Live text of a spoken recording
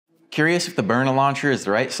Curious if the Byrna Launcher is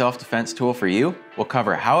the right self-defense tool for you? We'll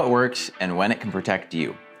cover how it works and when it can protect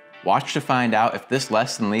you. Watch to find out if this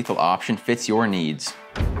less than lethal option fits your needs.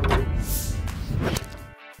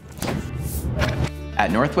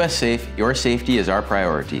 At Northwest Safe, your safety is our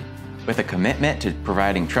priority. With a commitment to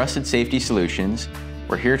providing trusted safety solutions,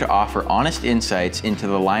 we're here to offer honest insights into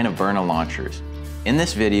the line of Byrna launchers. In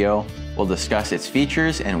this video, we'll discuss its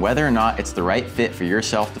features and whether or not it's the right fit for your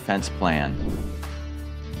self-defense plan.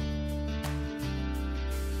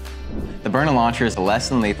 The Byrna Launcher is a less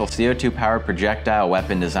than lethal CO2-powered projectile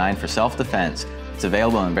weapon designed for self-defense. It's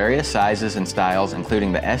available in various sizes and styles,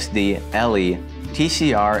 including the SD, LE,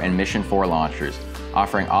 TCR, and Mission 4 launchers,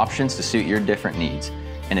 offering options to suit your different needs.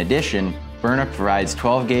 In addition, Byrna provides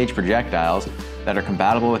 12-gauge projectiles that are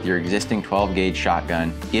compatible with your existing 12-gauge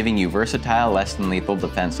shotgun, giving you versatile, less than lethal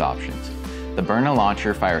defense options. The Byrna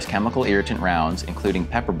Launcher fires chemical irritant rounds, including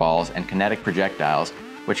pepper balls and kinetic projectiles,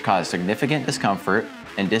 which cause significant discomfort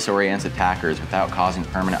and disorients attackers without causing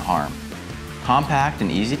permanent harm. Compact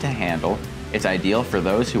and easy to handle, it's ideal for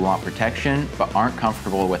those who want protection but aren't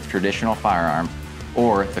comfortable with traditional firearms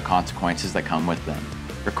or the consequences that come with them.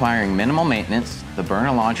 Requiring minimal maintenance, the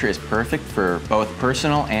Byrna Launcher is perfect for both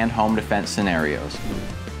personal and home defense scenarios.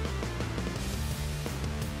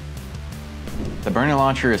 The Byrna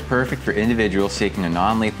Launcher is perfect for individuals seeking a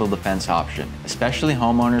non-lethal defense option, especially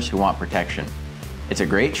homeowners who want protection. It's a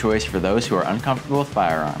great choice for those who are uncomfortable with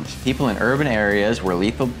firearms. People in urban areas where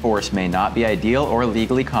lethal force may not be ideal or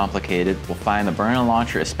legally complicated will find the Byrna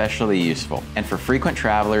Launcher especially useful. And for frequent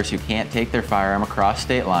travelers who can't take their firearm across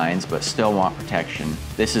state lines but still want protection,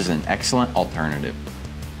 this is an excellent alternative.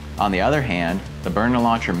 On the other hand, the Byrna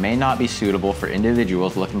Launcher may not be suitable for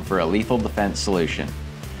individuals looking for a lethal defense solution.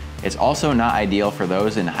 It's also not ideal for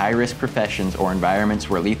those in high-risk professions or environments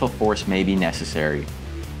where lethal force may be necessary.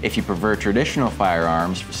 If you prefer traditional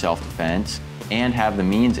firearms for self-defense and have the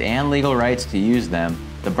means and legal rights to use them,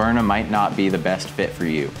 the Byrna might not be the best fit for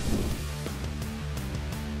you.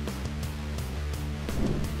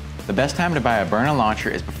 The best time to buy a Byrna Launcher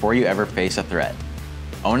is before you ever face a threat.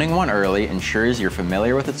 Owning one early ensures you're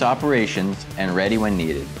familiar with its operations and ready when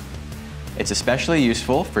needed. It's especially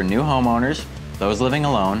useful for new homeowners, those living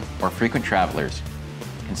alone, or frequent travelers.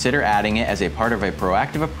 Consider adding it as a part of a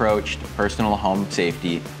proactive approach to personal home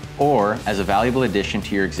safety or as a valuable addition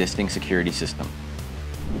to your existing security system.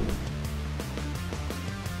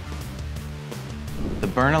 The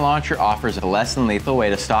Byrna Launcher offers a less than lethal way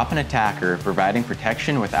to stop an attacker, providing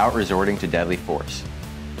protection without resorting to deadly force.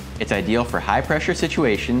 It's ideal for high-pressure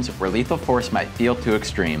situations where lethal force might feel too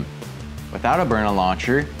extreme. Without a Byrna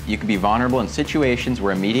Launcher, you could be vulnerable in situations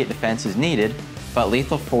where immediate defense is needed, but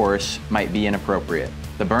lethal force might be inappropriate.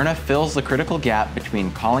 The Byrna fills the critical gap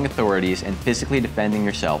between calling authorities and physically defending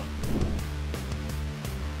yourself.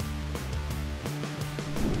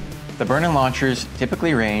 The Byrna launchers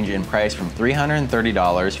typically range in price from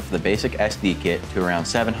 $330 for the basic SD kit to around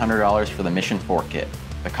 $700 for the Mission 4 kit.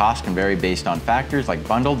 The cost can vary based on factors like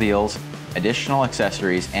bundle deals, additional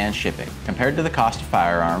accessories, and shipping. Compared to the cost of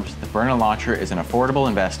firearms, the Byrna Launcher is an affordable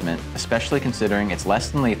investment, especially considering its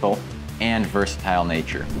less than lethal and versatile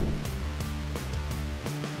nature.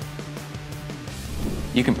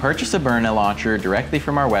 You can purchase a Byrna Launcher directly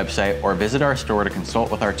from our website or visit our store to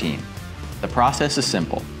consult with our team. The process is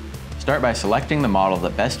simple. Start by selecting the model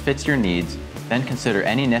that best fits your needs, then consider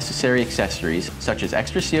any necessary accessories such as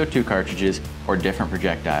extra CO2 cartridges or different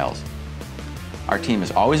projectiles. Our team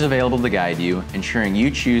is always available to guide you, ensuring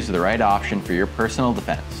you choose the right option for your personal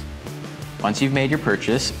defense. Once you've made your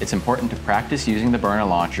purchase, it's important to practice using the Byrna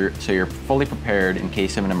Launcher so you're fully prepared in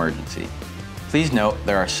case of an emergency. Please note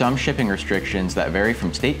there are some shipping restrictions that vary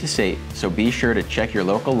from state to state, so be sure to check your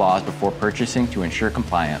local laws before purchasing to ensure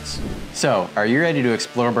compliance. So, are you ready to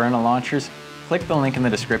explore Byrna launchers? Click the link in the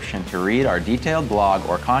description to read our detailed blog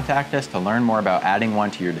or contact us to learn more about adding one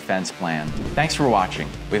to your defense plan. Thanks for watching.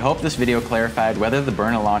 We hope this video clarified whether the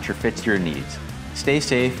Byrna Launcher fits your needs. Stay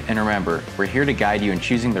safe and remember, we're here to guide you in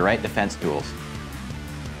choosing the right defense tools.